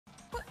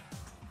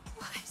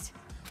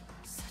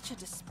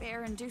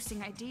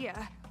despair-inducing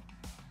idea.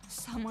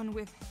 Someone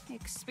with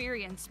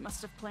experience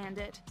must have planned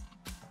it.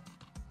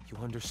 You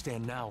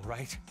understand now,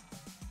 right?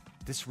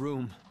 This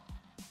room,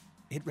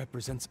 it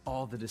represents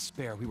all the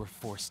despair we were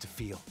forced to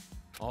feel.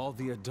 All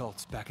the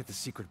adults back at the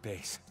secret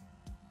base.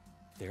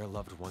 Their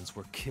loved ones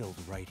were killed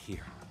right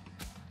here.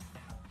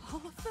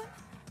 All of them?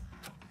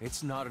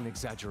 It's not an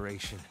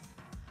exaggeration.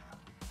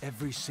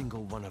 Every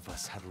single one of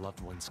us had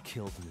loved ones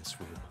killed in this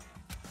room.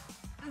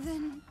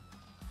 Then,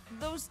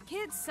 those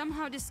kids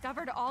somehow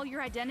discovered all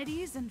your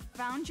identities and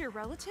found your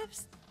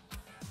relatives?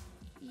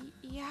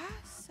 Yeah,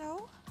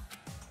 so?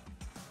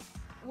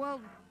 Well,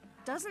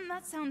 doesn't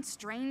that sound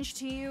strange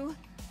to you?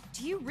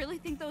 Do you really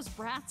think those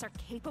brats are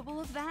capable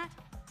of that?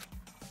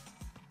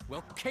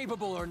 Well,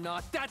 capable or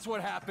not, that's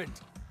what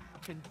happened!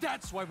 And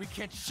that's why we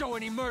can't show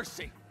any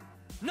mercy!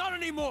 Not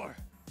anymore!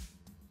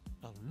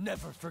 I'll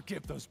never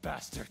forgive those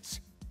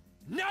bastards!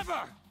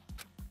 Never!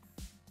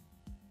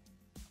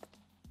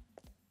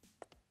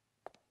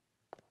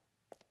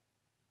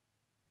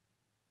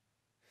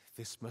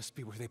 This must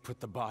be where they put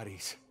the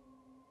bodies.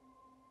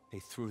 They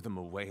threw them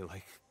away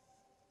like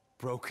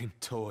broken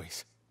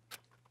toys.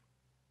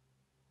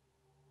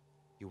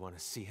 You want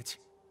to see it?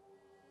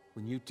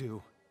 When you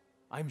do,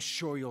 I'm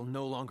sure you'll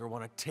no longer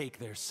want to take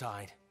their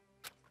side.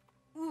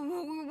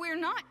 We're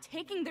not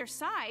taking their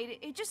side.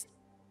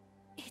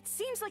 It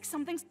seems like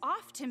something's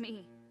off to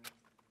me.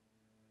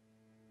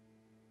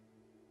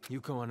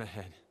 You go on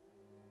ahead.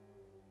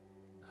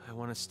 I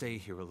want to stay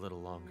here a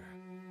little longer.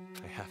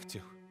 I have to.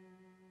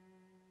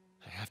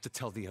 I have to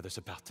tell the others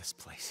about this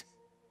place.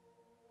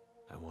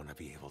 I want to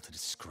be able to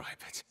describe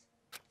it.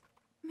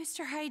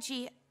 Mr.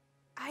 Haiji,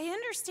 I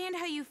understand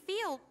how you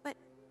feel, but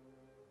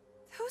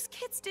those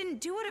kids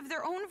didn't do it of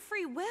their own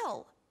free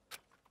will.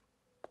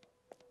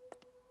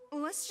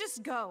 Let's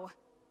just go.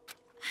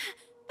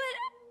 But...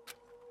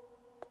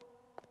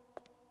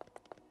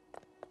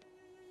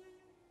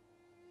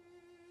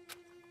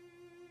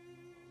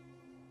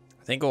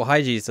 I think old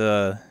Haiji's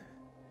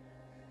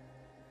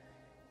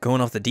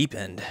going off the deep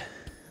end.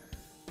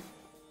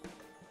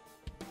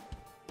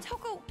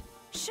 Toko,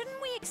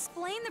 shouldn't we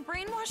explain the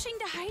brainwashing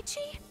to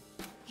Haiji?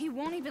 He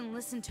won't even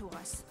listen to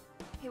us.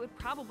 It would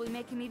probably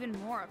make him even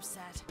more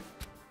upset.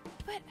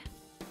 But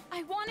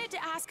I wanted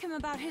to ask him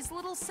about his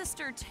little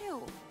sister,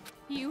 too.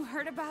 You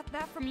heard about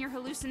that from your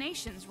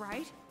hallucinations,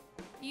 right?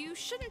 You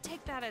shouldn't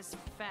take that as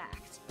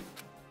fact.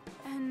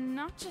 And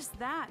not just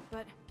that,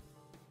 but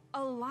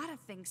a lot of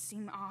things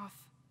seem off.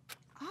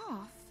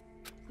 Off?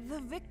 The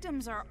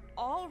victims are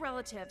all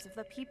relatives of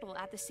the people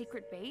at the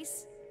secret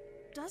base.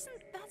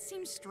 Doesn't that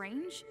seem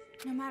strange?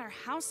 No matter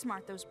how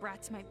smart those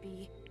brats might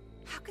be,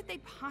 how could they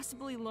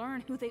possibly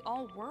learn who they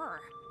all were?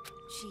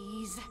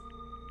 Jeez,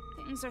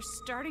 things are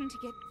starting to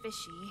get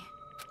fishy.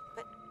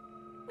 But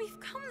we've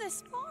come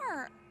this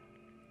far.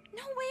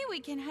 No way we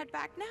can head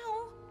back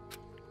now.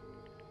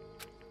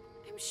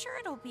 I'm sure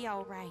it'll be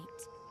all right.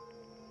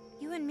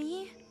 You and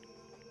me,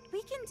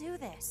 we can do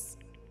this.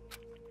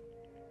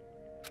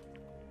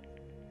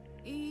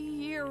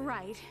 You're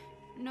right.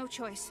 No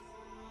choice.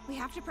 We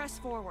have to press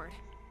forward.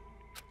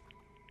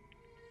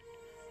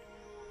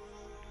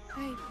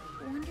 I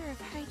wonder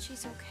if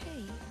Haichi's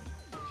okay.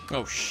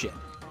 Oh shit.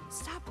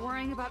 Stop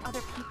worrying about other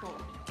people.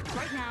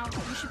 Right now,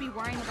 you should be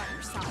worrying about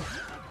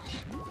yourself.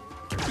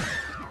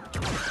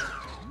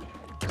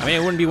 I mean, it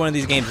wouldn't be one of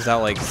these games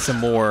without like some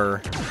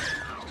more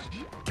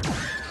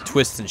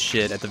twists and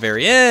shit at the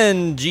very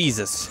end.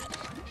 Jesus.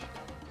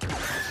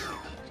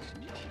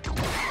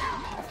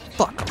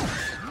 Fuck.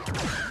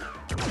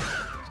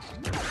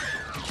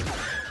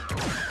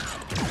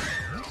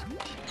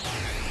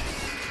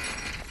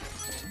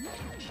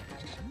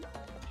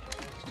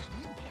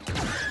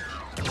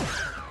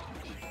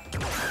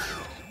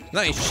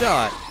 Nice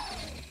shot.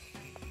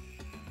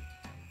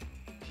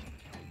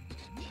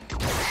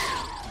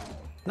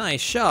 Nice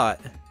shot.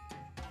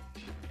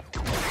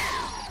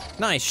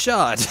 Nice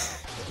shot.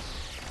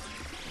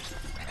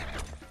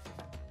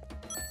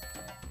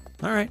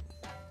 All right.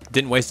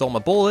 Didn't waste all my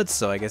bullets,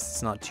 so I guess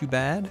it's not too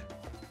bad.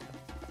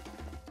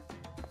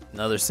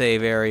 Another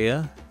save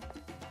area.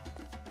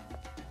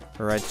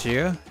 Right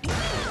here.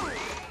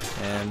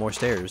 And more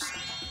stairs.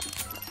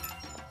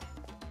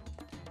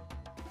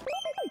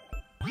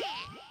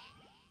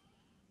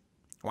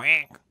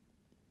 Whack.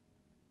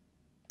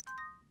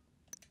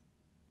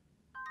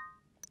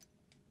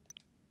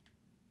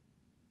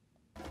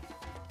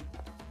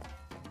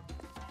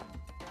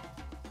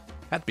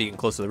 Have to be getting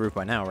close to the roof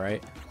by now,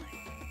 right?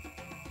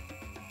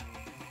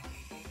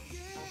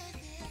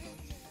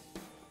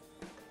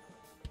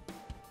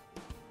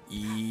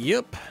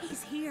 Yep.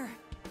 He's here.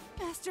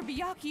 Master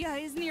Byakuya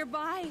is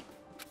nearby.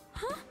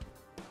 Huh?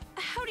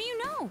 How do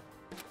you know?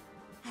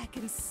 I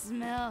can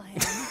smell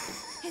him.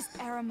 His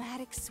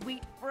aromatic,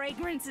 sweet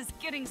fragrance is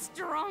getting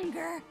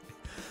stronger.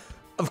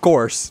 Of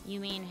course. You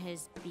mean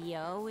his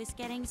BO is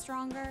getting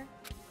stronger?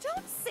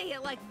 Don't say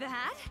it like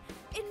that.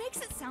 It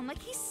makes it sound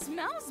like he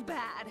smells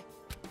bad.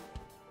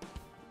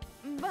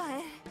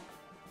 But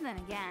then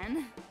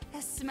again,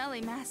 a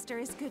smelly master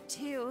is good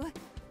too.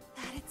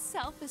 That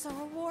itself is a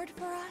reward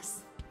for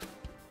us.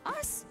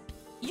 Us?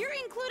 You're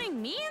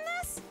including me in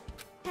this?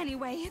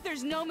 Anyway,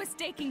 there's no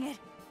mistaking it.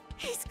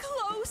 He's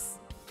close.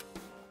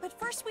 But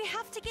first we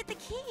have to get the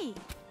key.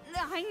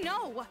 I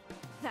know.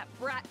 That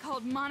brat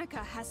called Monica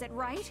has it,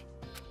 right?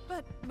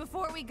 But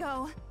before we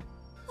go,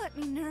 let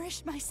me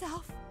nourish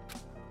myself.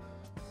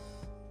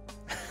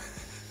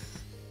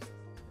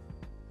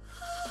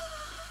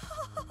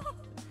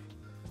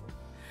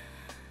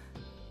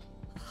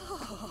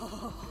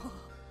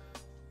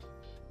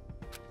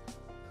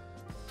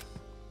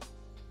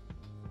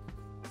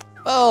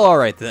 Oh, all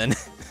right then.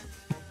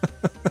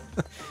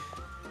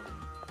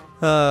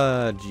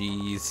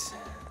 Jeez.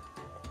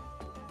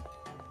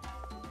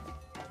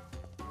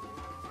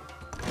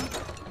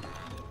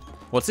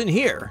 What's in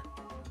here?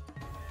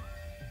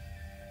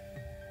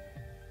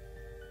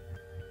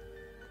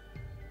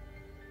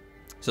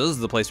 So this is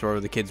the place where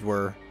the kids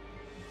were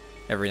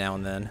every now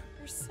and then.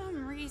 For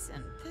some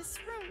reason, this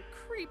room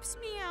creeps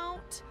me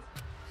out.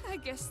 I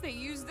guess they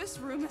use this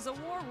room as a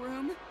war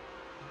room.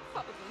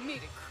 Probably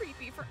made it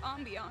creepy for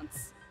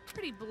ambiance.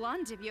 Pretty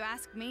blunt if you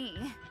ask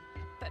me.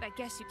 But I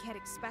guess you can't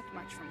expect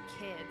much from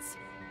kids.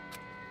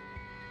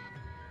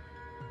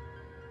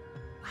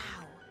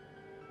 Wow.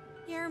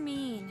 You're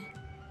mean.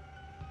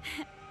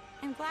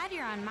 I'm glad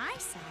you're on my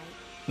side.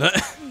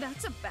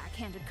 That's a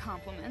backhanded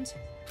compliment.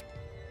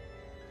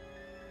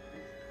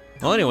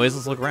 Well, anyways,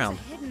 let's look There's a around.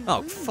 hidden Oh,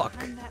 room fuck.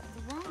 behind that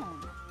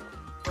throne.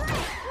 Of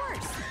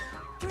course.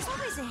 There's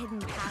always a hidden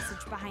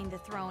passage behind the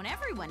throne.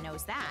 Everyone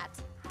knows that.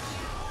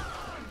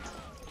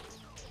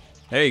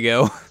 There you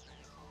go.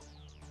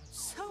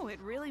 So it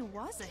really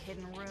was a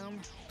hidden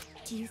room.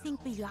 Do you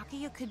think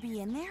Byakuya could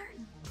be in there?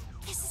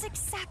 This is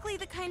exactly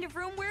the kind of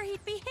room where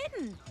he'd be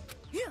hidden.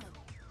 Yeah.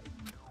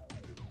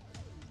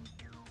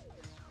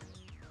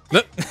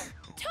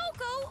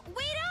 Toko,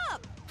 wait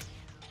up!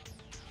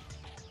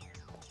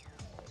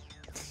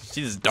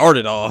 She just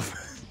darted off.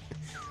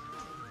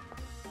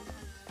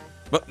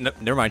 But no,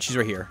 never mind. She's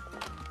right here.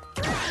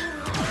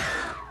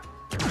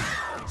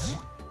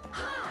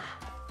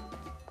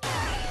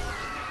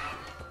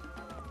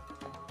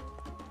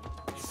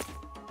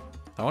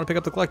 I want to pick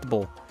up the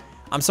collectible.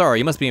 I'm sorry,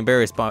 you must be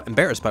embarrassed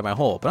by my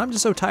hole, but I'm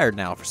just so tired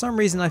now. For some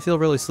reason, I feel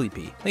really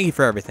sleepy. Thank you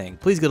for everything.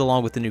 Please get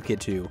along with the new kid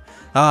too.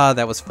 Ah,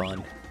 that was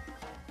fun.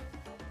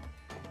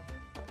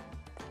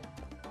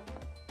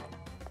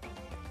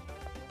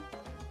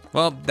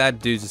 Well, that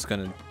dude's just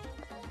gonna...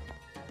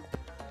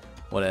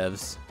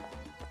 Whatevs.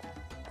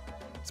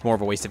 It's more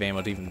of a waste of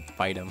ammo to even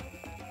fight him.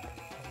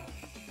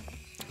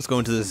 Let's go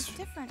into this... It's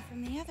different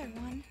from the other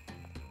one.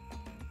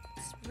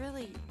 It's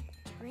really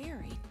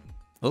dreary.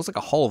 It looks like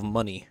a haul of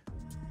money.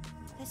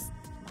 This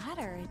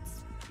ladder,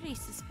 it's pretty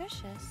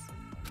suspicious.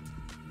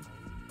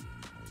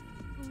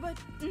 But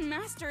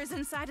Master is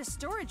inside a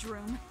storage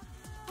room.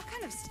 What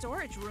kind of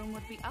storage room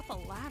would be up a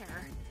ladder?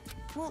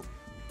 Well,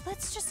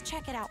 let's just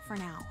check it out for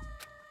now.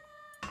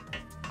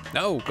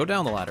 No, go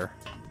down the ladder.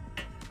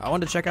 I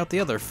want to check out the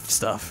other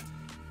stuff.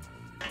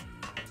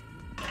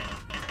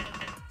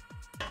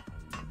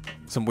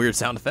 Some weird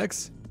sound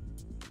effects.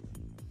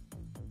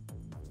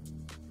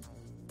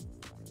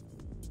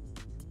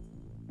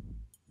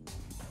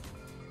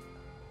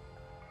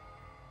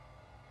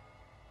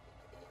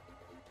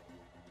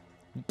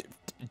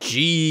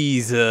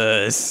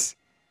 Jesus.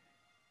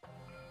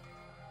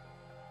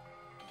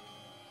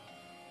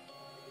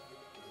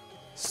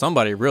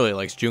 Somebody really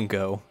likes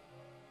Junko.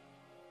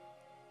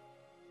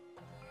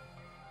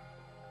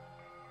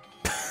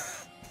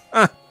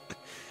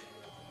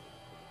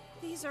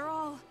 These are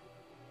all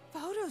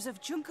photos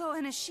of Junko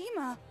and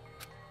Ashima.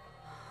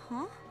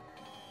 Huh?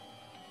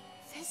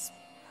 This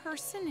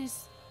person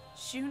is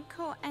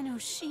Junko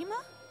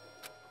Enoshima?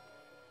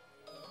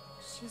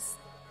 She's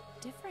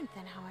different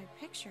than how I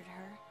pictured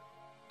her.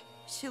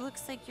 She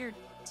looks like your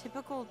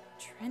typical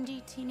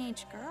trendy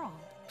teenage girl.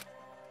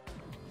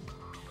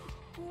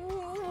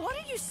 What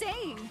are you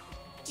saying?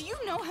 Do you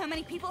know how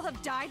many people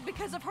have died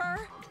because of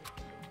her?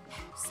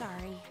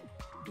 Sorry,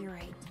 you're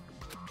right.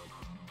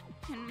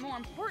 And more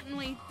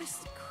importantly,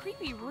 this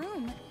creepy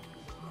room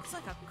looks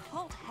like a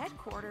cult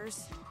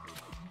headquarters.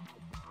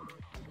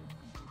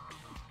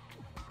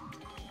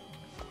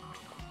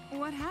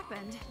 What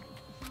happened?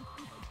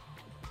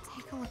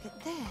 Take a look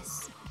at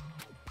this.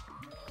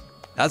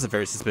 That's a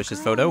very suspicious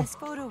Girl photo. in this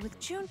photo with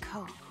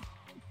Junko.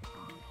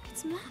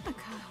 It's Monica.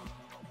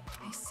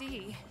 I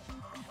see.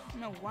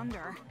 No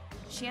wonder.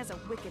 She has a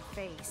wicked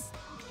face.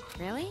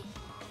 Really?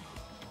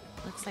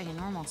 Looks like a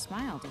normal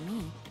smile to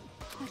me.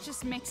 That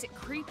just makes it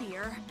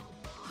creepier.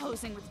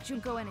 Posing with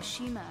Junko and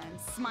Ashima and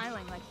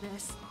smiling like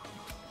this.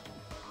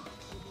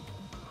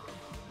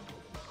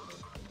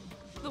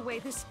 The way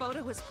this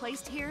photo was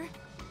placed here,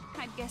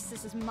 I'd guess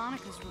this is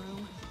Monica's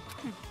room.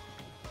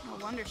 No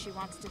wonder she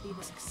wants to be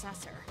the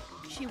successor.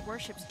 She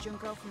worships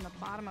Junko from the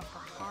bottom of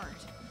her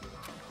heart.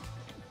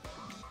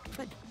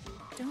 But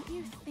don't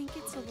you think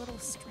it's a little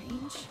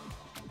strange?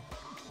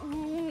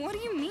 What do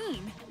you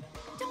mean?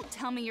 Don't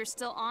tell me you're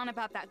still on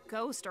about that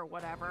ghost or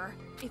whatever.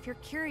 If you're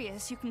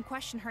curious, you can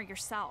question her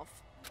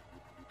yourself.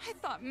 I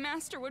thought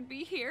Master would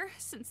be here,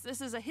 since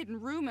this is a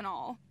hidden room and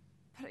all.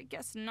 But I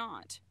guess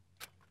not.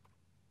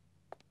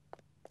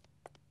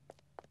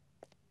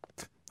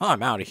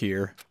 I'm out of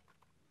here.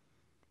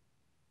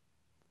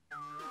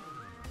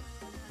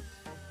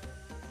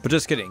 But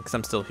just kidding, because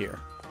I'm still here.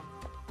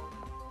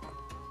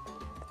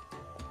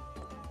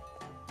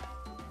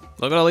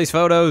 Look at all these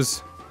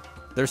photos.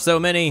 There's so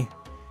many.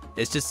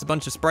 It's just a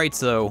bunch of sprites,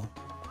 though.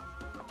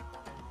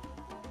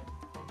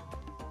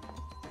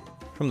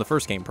 From the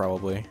first game,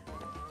 probably.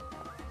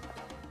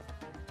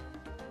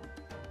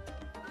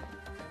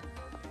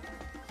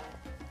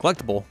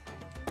 Collectible.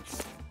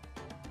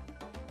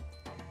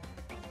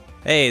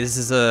 Hey, this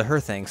is her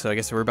thing, so I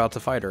guess we're about to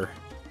fight her.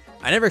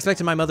 I never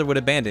expected my mother would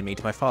abandon me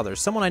to my father,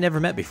 someone I never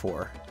met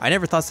before. I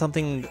never thought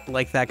something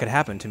like that could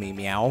happen to me,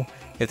 meow.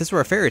 If this were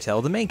a fairy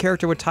tale, the main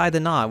character would tie the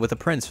knot with a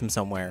prince from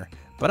somewhere.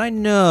 But I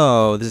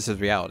know this is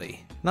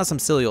reality, not some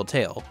silly old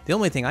tale. The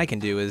only thing I can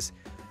do is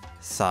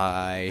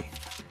sigh.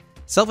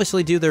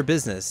 Selfishly do their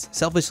business,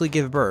 selfishly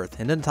give birth,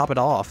 and then top it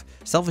off,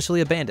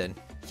 selfishly abandon.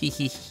 Hee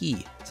hee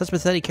hee. Such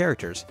pathetic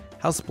characters.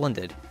 How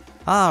splendid.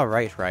 Ah,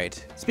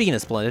 right. Speaking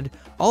of splendid,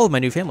 all of my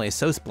new family is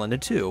so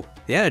splendid too.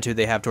 The attitude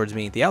they have towards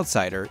me, the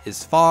outsider,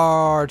 is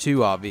far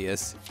too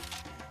obvious.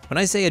 When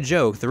I say a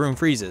joke, the room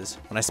freezes.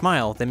 When I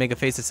smile, they make a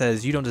face that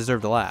says, you don't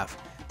deserve to laugh.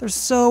 They're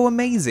so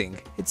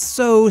amazing. It's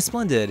so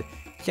splendid.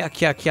 Kya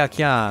kya kya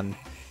kyan.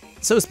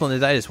 So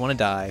splendid, I just want to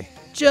die.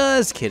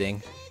 Just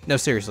kidding. No,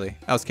 seriously,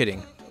 I was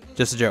kidding.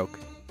 Just a joke.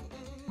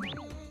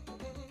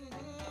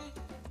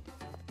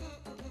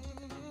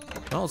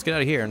 Well, let's get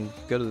out of here and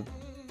go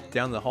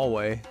down the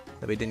hallway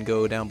that we didn't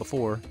go down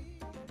before.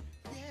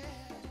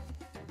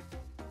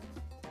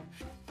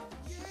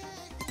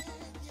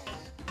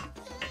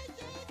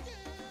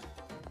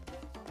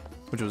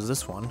 Which was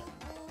this one.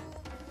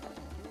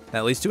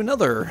 That leads to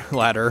another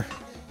ladder.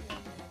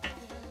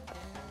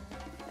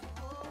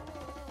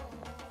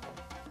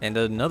 And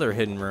another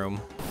hidden room.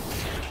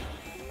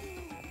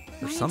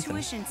 Or My something.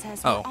 intuition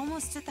says Oh. we're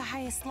almost at the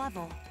highest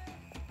level.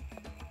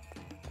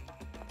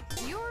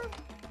 You're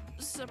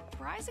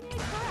surprisingly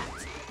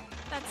correct.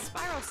 That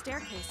spiral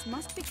staircase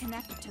must be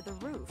connected to the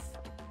roof.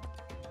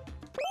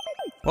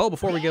 Well,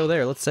 before we go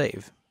there, let's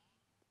save.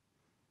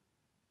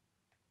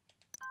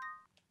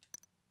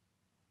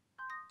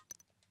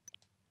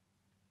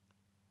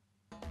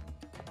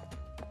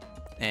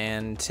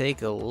 And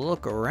take a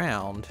look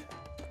around.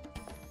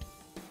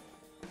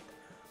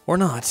 Or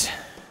not.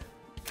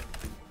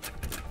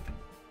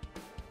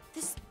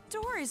 This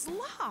door is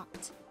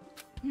locked.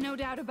 No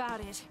doubt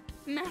about it.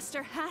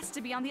 Master has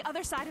to be on the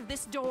other side of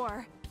this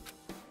door.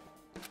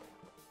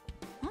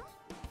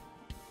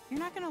 You're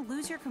not gonna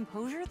lose your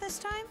composure this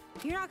time?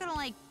 You're not gonna,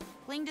 like,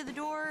 cling to the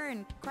door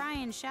and cry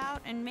and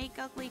shout and make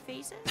ugly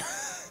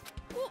faces?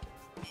 Well,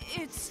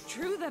 it's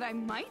true that I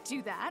might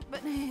do that, but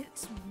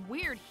it's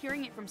weird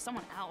hearing it from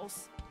someone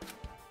else.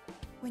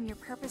 When your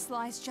purpose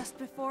lies just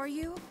before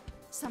you,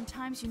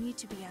 sometimes you need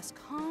to be as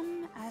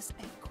calm as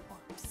a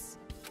corpse.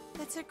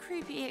 That's a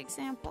creepy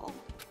example.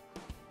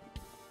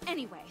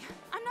 Anyway,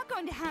 I'm not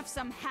going to have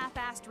some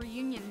half-assed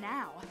reunion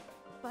now,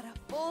 but a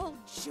full,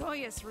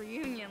 joyous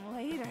reunion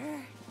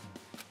later.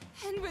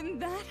 And when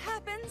that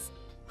happens,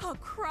 I'll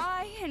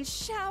cry and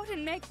shout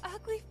and make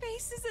ugly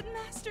faces at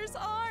Master's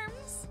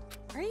arms.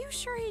 Are you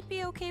sure he'd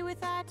be okay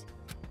with that?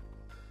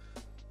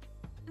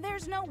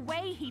 There's no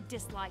way he'd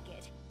dislike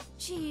it.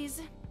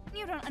 Jeez,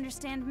 you don't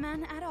understand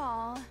men at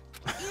all.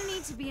 You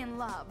need to be in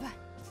love.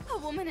 A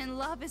woman in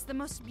love is the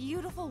most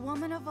beautiful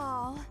woman of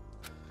all.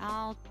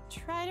 I'll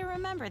try to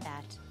remember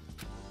that.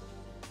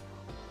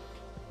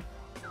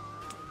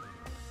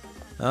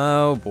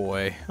 Oh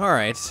boy.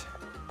 Alright.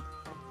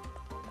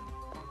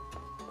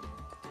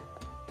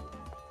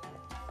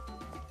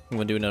 I'm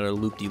gonna do another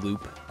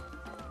loop-de-loop.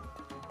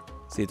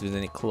 See if there's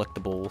any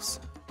collectibles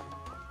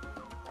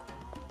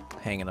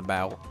hanging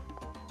about.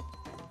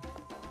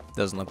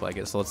 Doesn't look like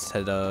it, so let's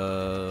head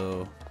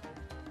to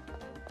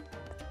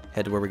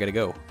where we gotta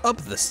go. Up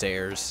the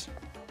stairs.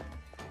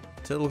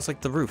 Till it looks like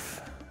the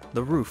roof.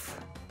 The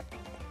roof.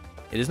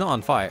 It is not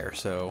on fire,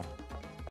 so